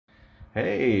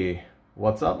Hey,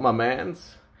 what's up my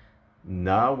mans?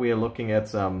 Now we are looking at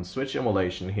some Switch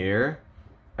emulation here,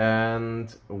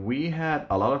 and we had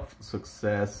a lot of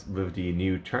success with the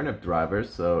new turnip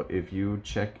drivers. So if you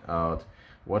check out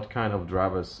what kind of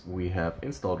drivers we have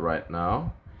installed right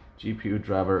now, GPU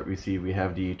driver, we see we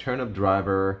have the turnip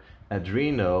driver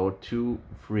Adreno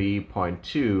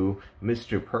 23.2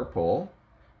 Mr. Purple.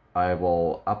 I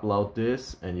will upload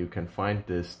this and you can find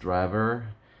this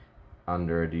driver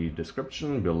under the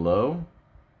description below.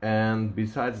 And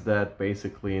besides that,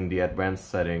 basically in the advanced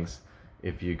settings,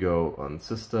 if you go on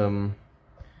system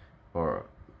or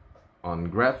on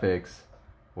graphics,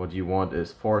 what you want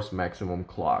is force maximum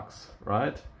clocks,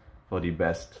 right? For the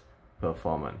best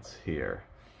performance here.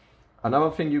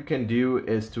 Another thing you can do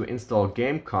is to install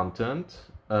game content.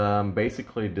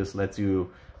 Basically this lets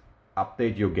you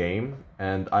update your game,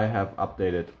 and I have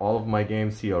updated all of my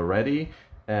games here already.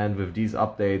 And with these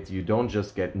updates, you don't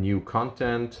just get new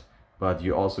content, but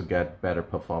you also get better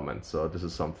performance. So this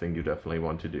is something you definitely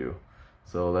want to do.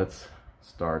 So let's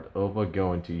start over,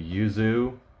 go into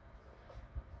yuzu,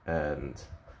 and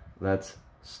let's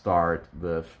start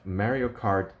with Mario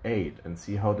Kart 8 and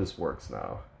see how this works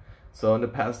now. So in the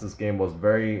past, this game was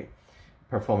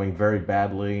performing very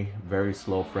badly, very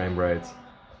slow frame rates.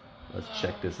 Let's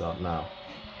check this out now.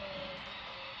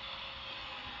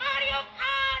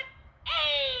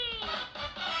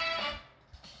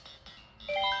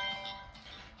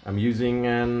 I'm using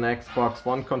an Xbox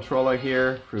One controller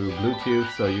here through Bluetooth,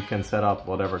 so you can set up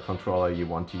whatever controller you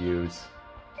want to use,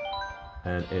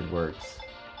 and it works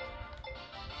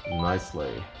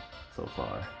nicely so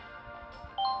far.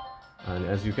 And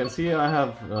as you can see, I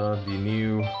have the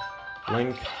new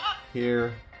Link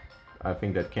here. I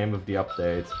think that came with the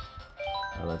update.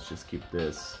 Let's just keep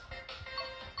this,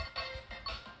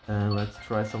 and let's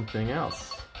try something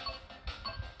else.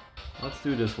 Let's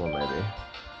do this one maybe.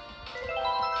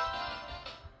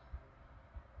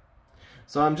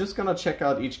 So I'm just gonna check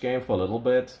out each game for a little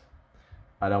bit.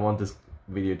 I don't want this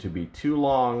video to be too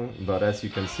long, but as you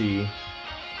can see,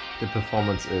 the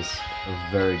performance is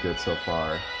very good so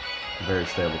far. Very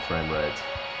stable frame rate.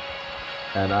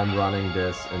 And I'm running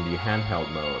this in the handheld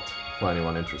mode for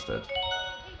anyone interested.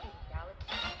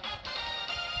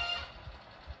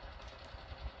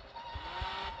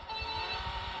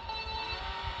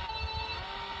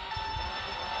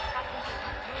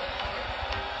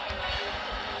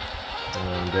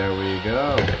 And there we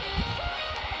go.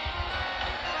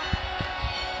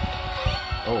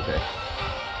 Okay.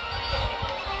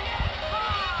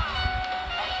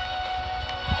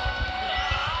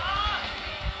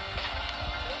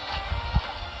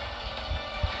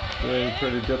 Doing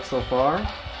pretty good so far.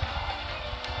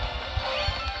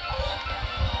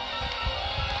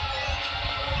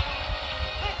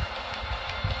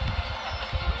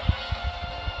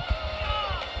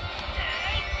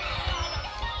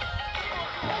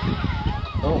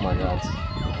 Oh my god.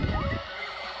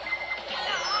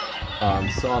 I'm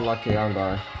so unlucky, aren't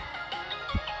I?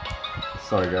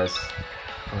 Sorry guys.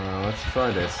 Let's try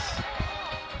this.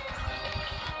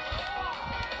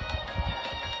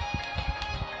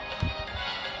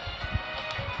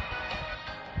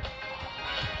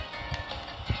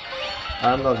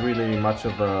 I'm not really much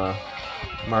of a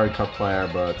Mario Kart player,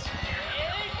 but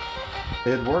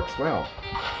it works well.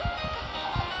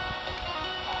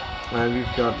 And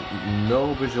we've got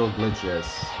no visual glitches,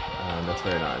 and that's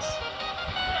very nice.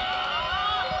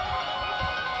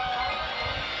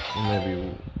 Maybe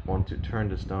we want to turn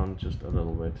this down just a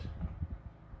little bit.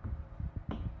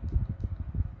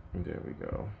 There we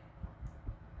go.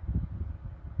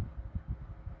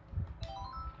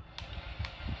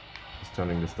 Just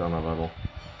turning this down a level.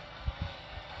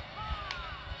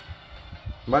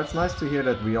 But it's nice to hear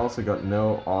that we also got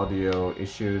no audio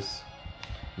issues.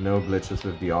 No glitches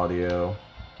with the audio.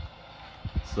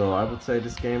 So I would say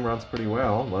this game runs pretty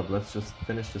well, but let's just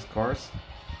finish this course.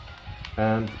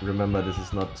 And remember, this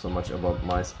is not so much about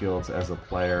my skills as a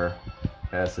player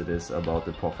as it is about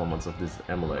the performance of this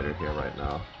emulator here right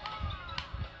now.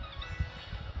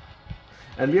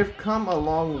 And we have come a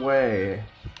long way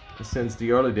since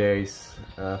the early days.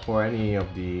 For any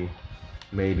of the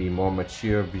maybe more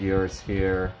mature viewers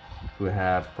here who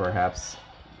have perhaps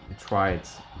tried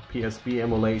PSP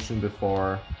emulation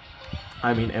before.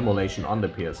 I mean emulation on the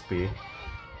PSP.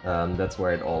 That's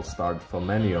where it all started for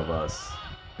many of us.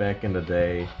 Back in the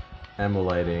day,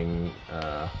 emulating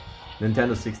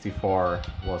Nintendo 64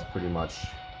 was pretty much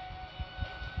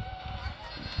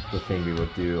the thing we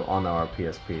would do on our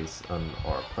PSPs and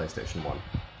our PlayStation 1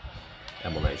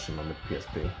 emulation on the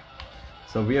PSP.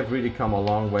 So we have really come a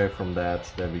long way from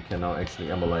that we can now actually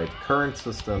emulate current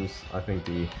systems. I think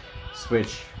the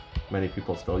Switch many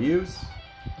people still use,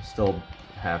 still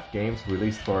have games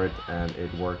released for it, and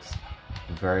it works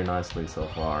very nicely so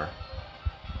far.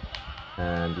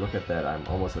 And look at that, I'm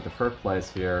almost at the third place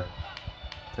here.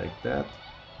 Take that.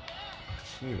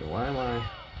 Gee,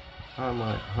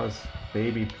 how's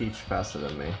Baby Peach faster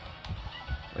than me?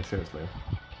 Like, seriously.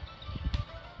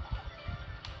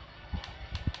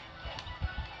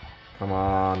 Come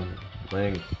on,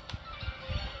 Link.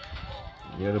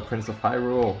 You're the Prince of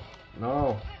Hyrule.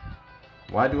 No.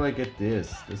 Why do I get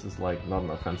this? This is like not an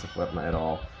offensive weapon at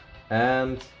all.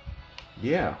 And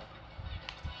yeah.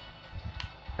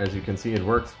 As you can see, it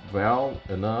works well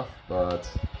enough, but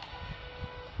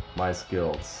my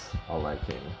skills are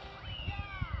lacking.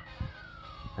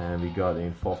 And we got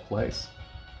in 4th place.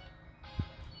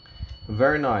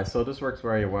 Very nice. So this works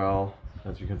very well.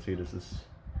 As you can see, this is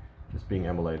just being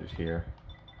emulated here.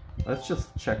 Let's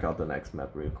just check out the next map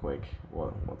real quick.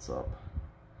 What's up?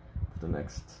 The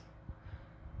next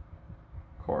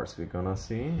course we're gonna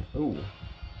see. Ooh,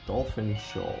 Dolphin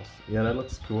Shoals. Yeah, that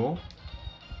looks cool.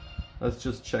 Let's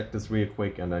just check this real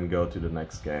quick and then go to the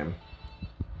next game.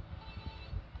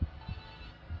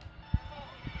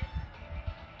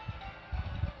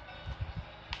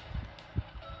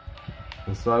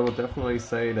 And so I would definitely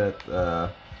say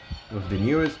that with the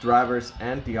newest drivers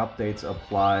and the updates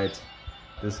applied,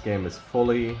 this game is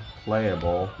fully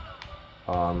playable.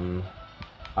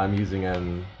 I'm using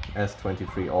an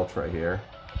S23 Ultra here,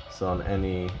 so on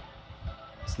any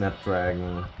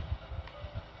Snapdragon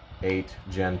 8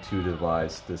 Gen 2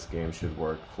 device this game should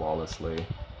work flawlessly,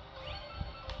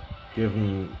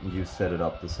 given you set it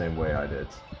up the same way I did.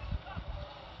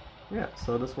 Yeah,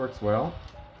 so this works well.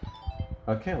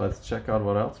 Okay, let's check out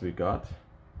what else we got.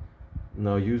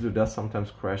 No, yuzu does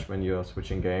sometimes crash when you're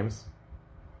switching games.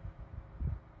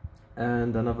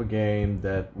 And another game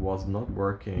that was not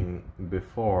working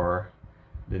before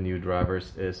the new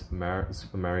drivers is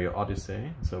Super Mario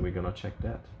Odyssey, so we're gonna check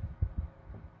that.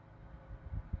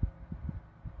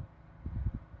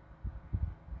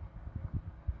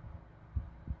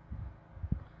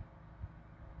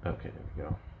 Okay, there we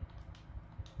go.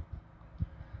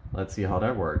 Let's see how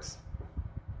that works.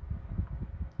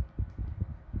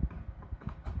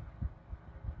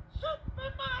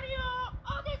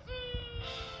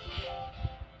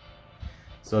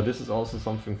 So this is also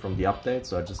something from the update,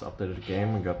 so I just updated the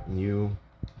game and got new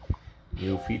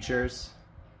features.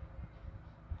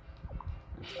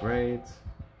 That's great.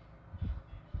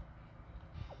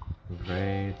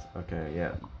 Great, okay,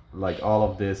 yeah. Like all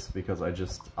of this because I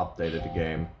just updated the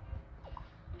game,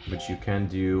 which you can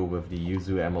do with the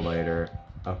yuzu emulator.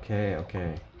 Okay,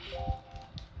 okay.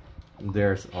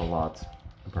 There's a lot,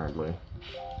 apparently.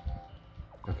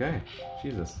 Okay,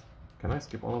 Jesus. Can I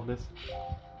skip all of this?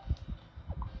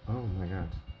 Oh my god.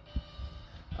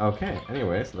 Okay,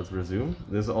 anyways, let's resume.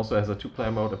 This also has a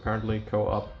 2-player mode, apparently,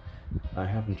 co-op. I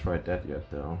haven't tried that yet,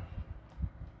 though.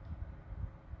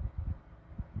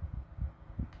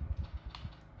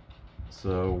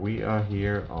 So we are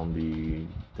here on the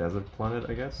desert planet,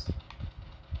 I guess.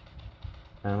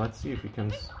 And let's see if we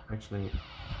can actually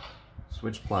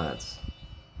switch planets.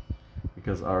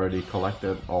 Because I already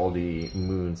collected all the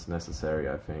moons necessary,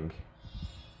 I think.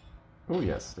 Oh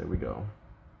yes, there we go.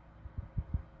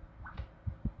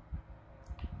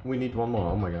 We need one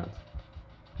more, oh my god.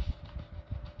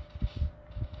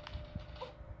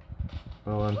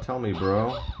 Well then tell me,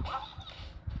 bro.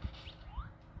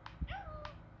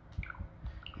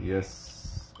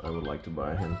 Yes, I would like to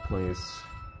buy him, please.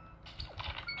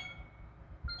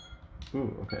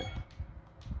 Ooh, okay.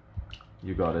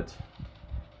 You got it.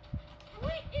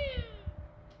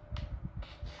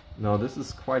 No, this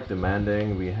is quite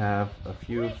demanding. We have a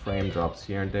few frame drops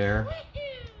here and there,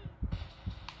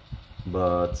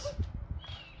 but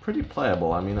pretty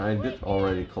playable. I mean, I did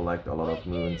already collect a lot of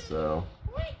moons, so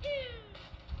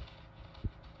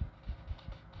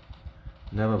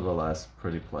nevertheless,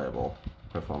 pretty playable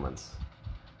performance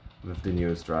with the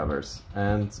newest drivers.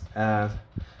 And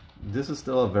this is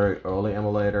still a very early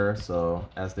emulator, so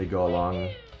as they go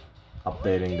along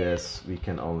updating this, we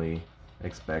can only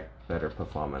expect better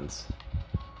performance.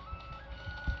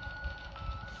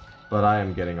 But I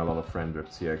am getting a lot of frame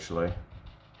drips here actually.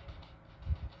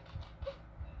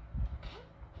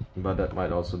 But that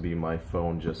might also be my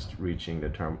phone just reaching the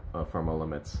thermal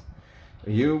limits.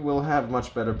 You will have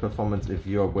much better performance if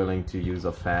you are willing to use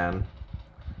a fan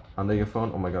under your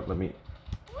phone. Oh my god, let me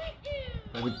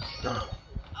oh.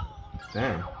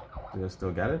 Damn, do I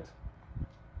still get it?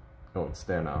 Oh, it's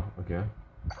there now, okay.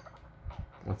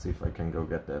 Let's see if I can go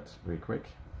get that really quick.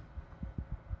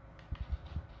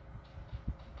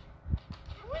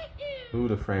 Ooh,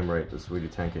 the frame rate is really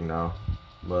tanking now,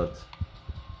 but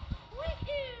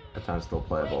at times still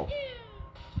playable.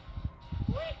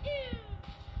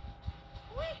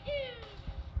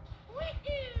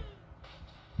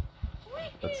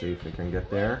 Let's see if we can get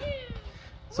there.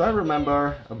 So I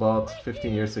remember about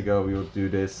 15 years ago we would do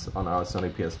this on our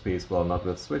Sony PSPs, well, not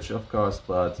with Switch of course,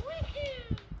 but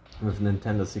with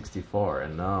Nintendo 64,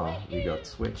 and now we got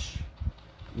Switch.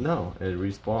 No, it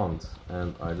respawned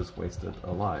and I just wasted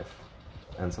a life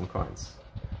and some coins.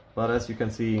 But as you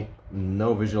can see,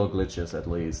 no visual glitches at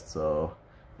least, so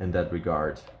in that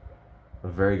regard, a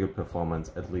very good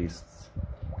performance, at least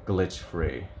glitch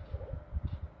free.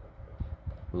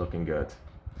 Looking good.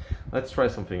 Let's try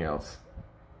something else.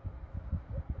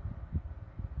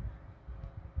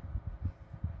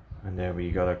 And there we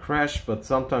got a crash, but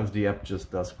sometimes the app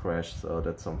just does crash, so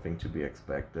that's something to be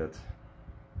expected.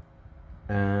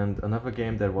 And another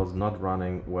game that was not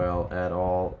running well at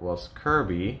all was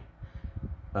Kirby.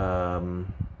 Return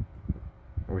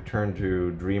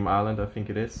to Dream Island, I think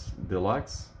it is,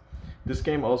 Deluxe. This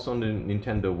game also on the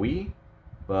Nintendo Wii,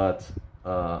 but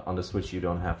on the Switch you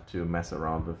don't have to mess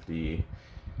around with the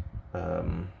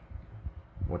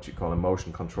what you call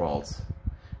motion controls.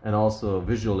 And also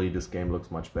visually this game looks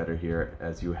much better here,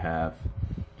 as you have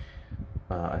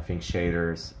I think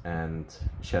shaders and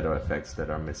shadow effects that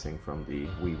are missing from the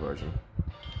Wii version.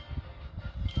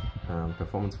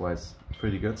 Performance wise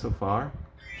pretty good so far.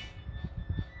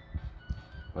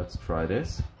 Let's try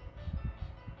this.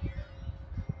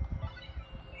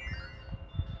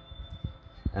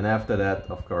 And after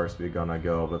that, of course, we're gonna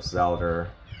go with Zelda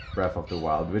Breath of the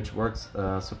Wild, which works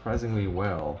surprisingly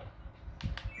well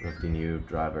with the new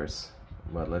drivers.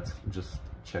 But let's just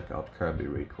check out Kirby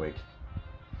real quick.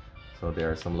 So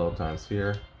there are some load times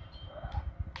here.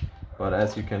 But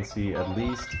as you can see, at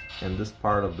least in this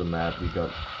part of the map, we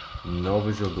got no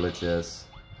visual glitches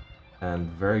and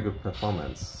very good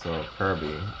performance. So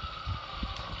Kirby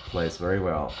plays very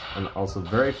well. And also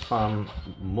very fun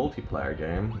multiplayer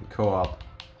game, co-op.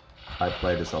 I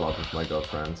play this a lot with my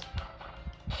girlfriend.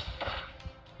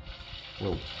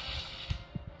 Whoa.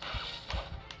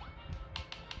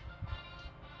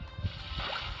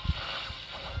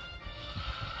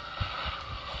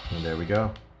 And there we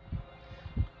go.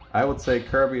 I would say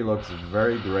Kirby looks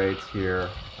very great here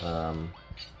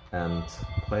and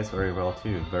plays very well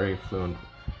too. Very fluent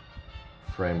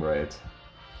frame rate.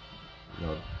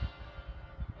 No,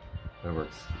 it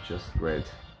works just great.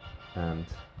 And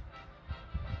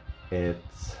it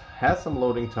has some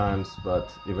loading times,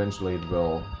 but eventually it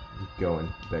will go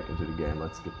back into the game.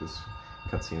 Let's get this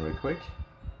cutscene real quick.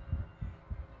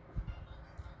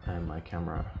 And my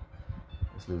camera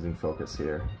is losing focus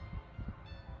here.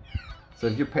 So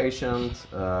if you're patient,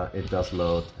 it does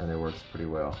load and it works pretty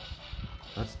well.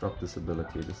 Let's drop this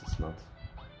ability. This is not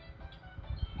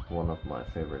one of my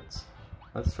favorites.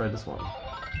 Let's try this one.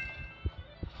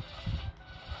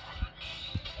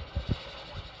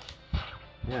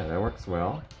 Yeah, that works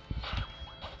well.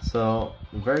 So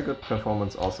very good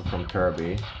performance also from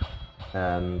Kirby.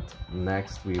 And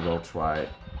next we will try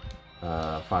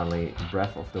finally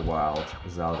Breath of the Wild,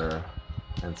 Zelda,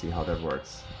 and see how that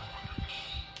works.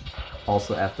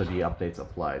 Also after the updates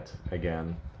applied,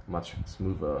 again, much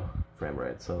smoother frame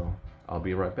rate. So I'll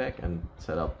be right back and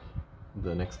set up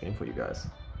the next game for you guys.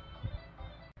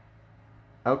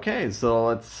 Okay, so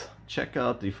let's check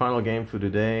out the final game for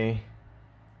today.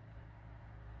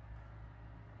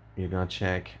 You're gonna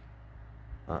check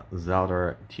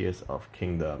Zelda TS of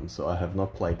Kingdom. So I have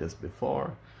not played this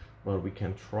before, but we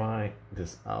can try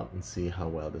this out and see how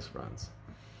well this runs.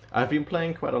 I've been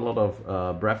playing quite a lot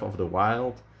of Breath of the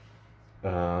Wild,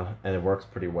 and it works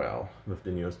pretty well with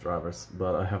the newest drivers,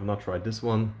 but I have not tried this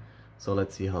one, so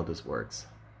let's see how this works.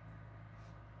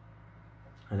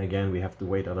 And again, we have to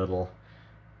wait a little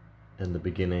in the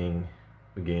beginning.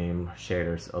 The game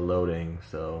shaders are loading,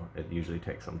 so it usually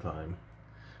takes some time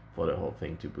for the whole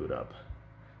thing to boot up,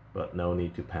 but no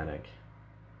need to panic.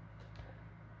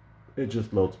 It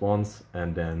just loads once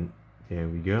and then here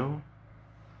we go.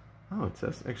 Oh, it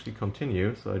says actually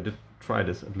continue, so I did try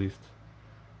this. At least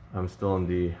I'm still in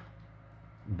the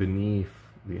beneath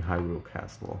the Hyrule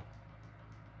Castle.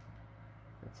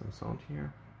 Got some sound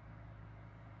here.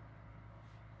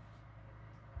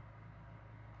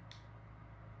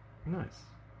 Nice.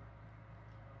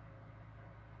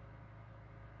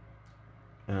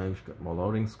 And we've got more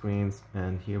loading screens,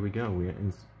 and here we go. We're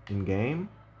in game,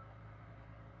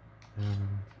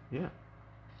 and yeah,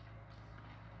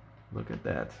 look at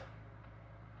that.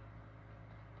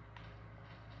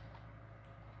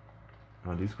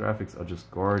 Oh, these graphics are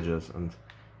just gorgeous, and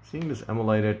seeing this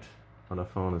emulated on a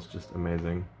phone is just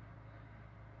amazing.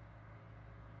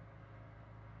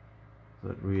 So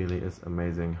it really is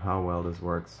amazing how well this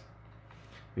works.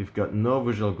 We've got no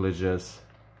visual glitches.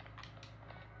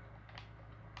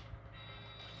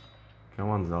 Come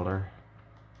on, Zelda.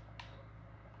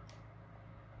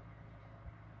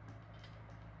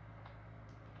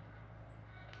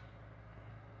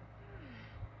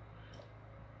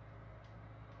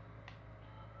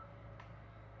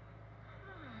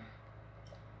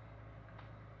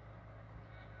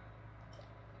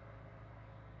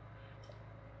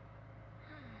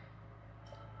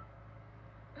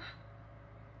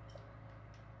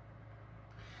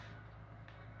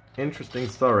 Interesting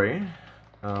story.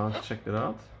 Let's check it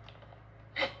out.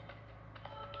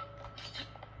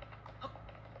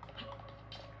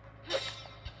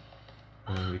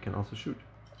 And we can also shoot.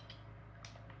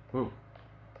 Whoa.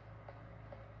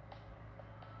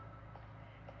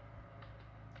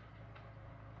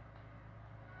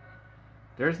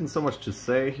 There isn't so much to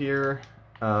say here,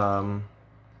 but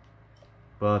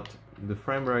the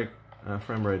frame rate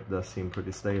does seem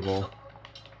pretty stable.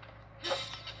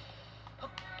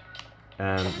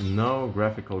 And no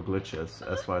graphical glitches,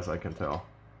 as far as I can tell.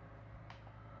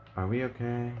 Are we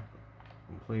okay?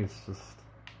 Please, just...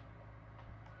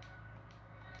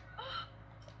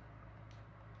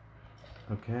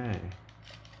 Okay.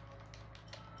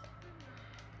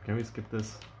 Can we skip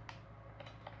this?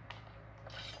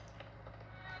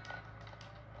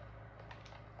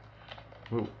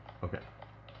 Ooh, okay.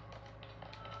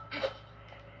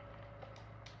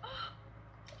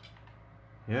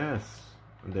 Yes.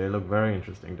 They look very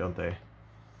interesting, don't they?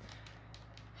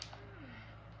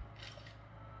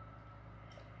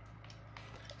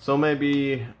 So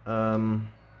maybe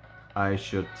I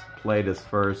should play this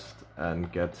first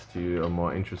and get to a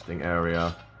more interesting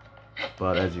area.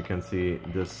 But as you can see,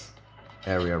 this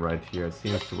area right here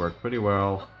seems to work pretty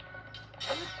well.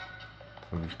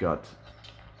 We've got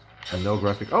no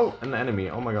graphic. Oh, an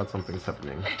enemy! Oh my god, something's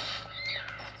happening.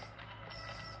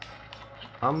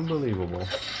 Unbelievable.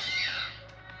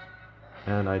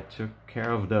 And I took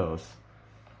care of those.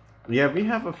 Yeah, we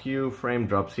have a few frame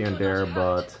drops here and there,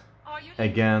 but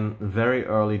again, very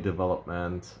early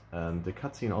development, and the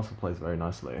cutscene also plays very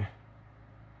nicely.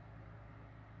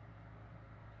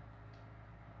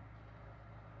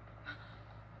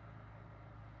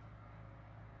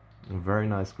 Very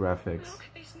nice graphics,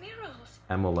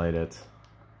 emulated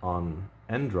on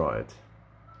Android.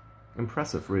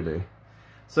 Impressive, really.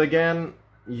 So again,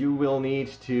 you will need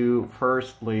to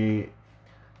firstly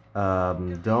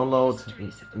download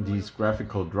these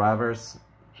graphical drivers,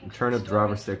 turnip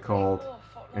drivers they're called,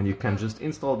 and you can just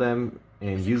install them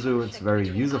in yuzu. It's very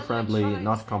user-friendly,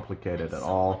 not complicated at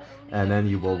all. And then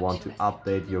you will want to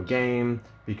update your game,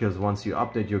 because once you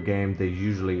update your game, they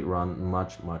usually run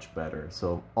much better.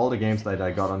 So all the games that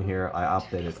I got on here, I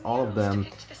updated all of them,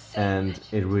 and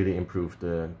it really improved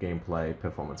the gameplay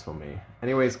performance for me.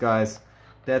 Anyways, guys,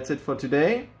 that's it for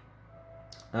today.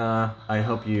 I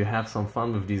hope you have some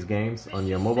fun with these games on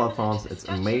your mobile phones. It's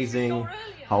amazing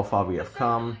how far we have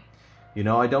come. You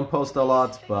know, I don't post a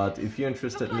lot, but if you're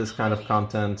interested in this kind of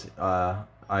content,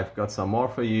 I've got some more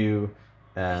for you,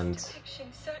 and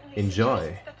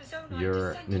enjoy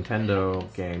your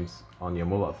Nintendo games on your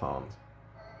mobile phone.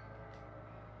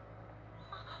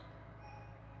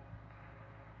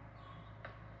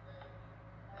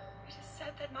 It is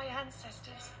said that my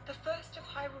ancestors, the first of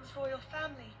Hyrule's royal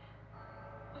family,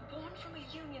 were born from a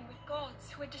union with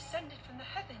gods who had descended from the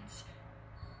heavens.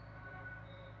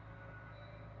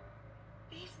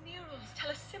 These murals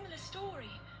tell a similar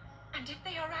story, and if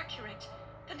they are accurate,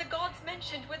 then the gods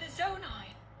mentioned were the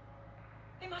Zonai.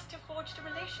 They must have forged a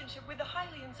relationship with the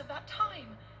Hylians of that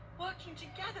time, working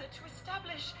together to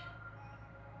establish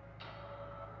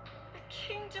the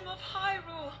Kingdom of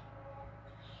Hyrule.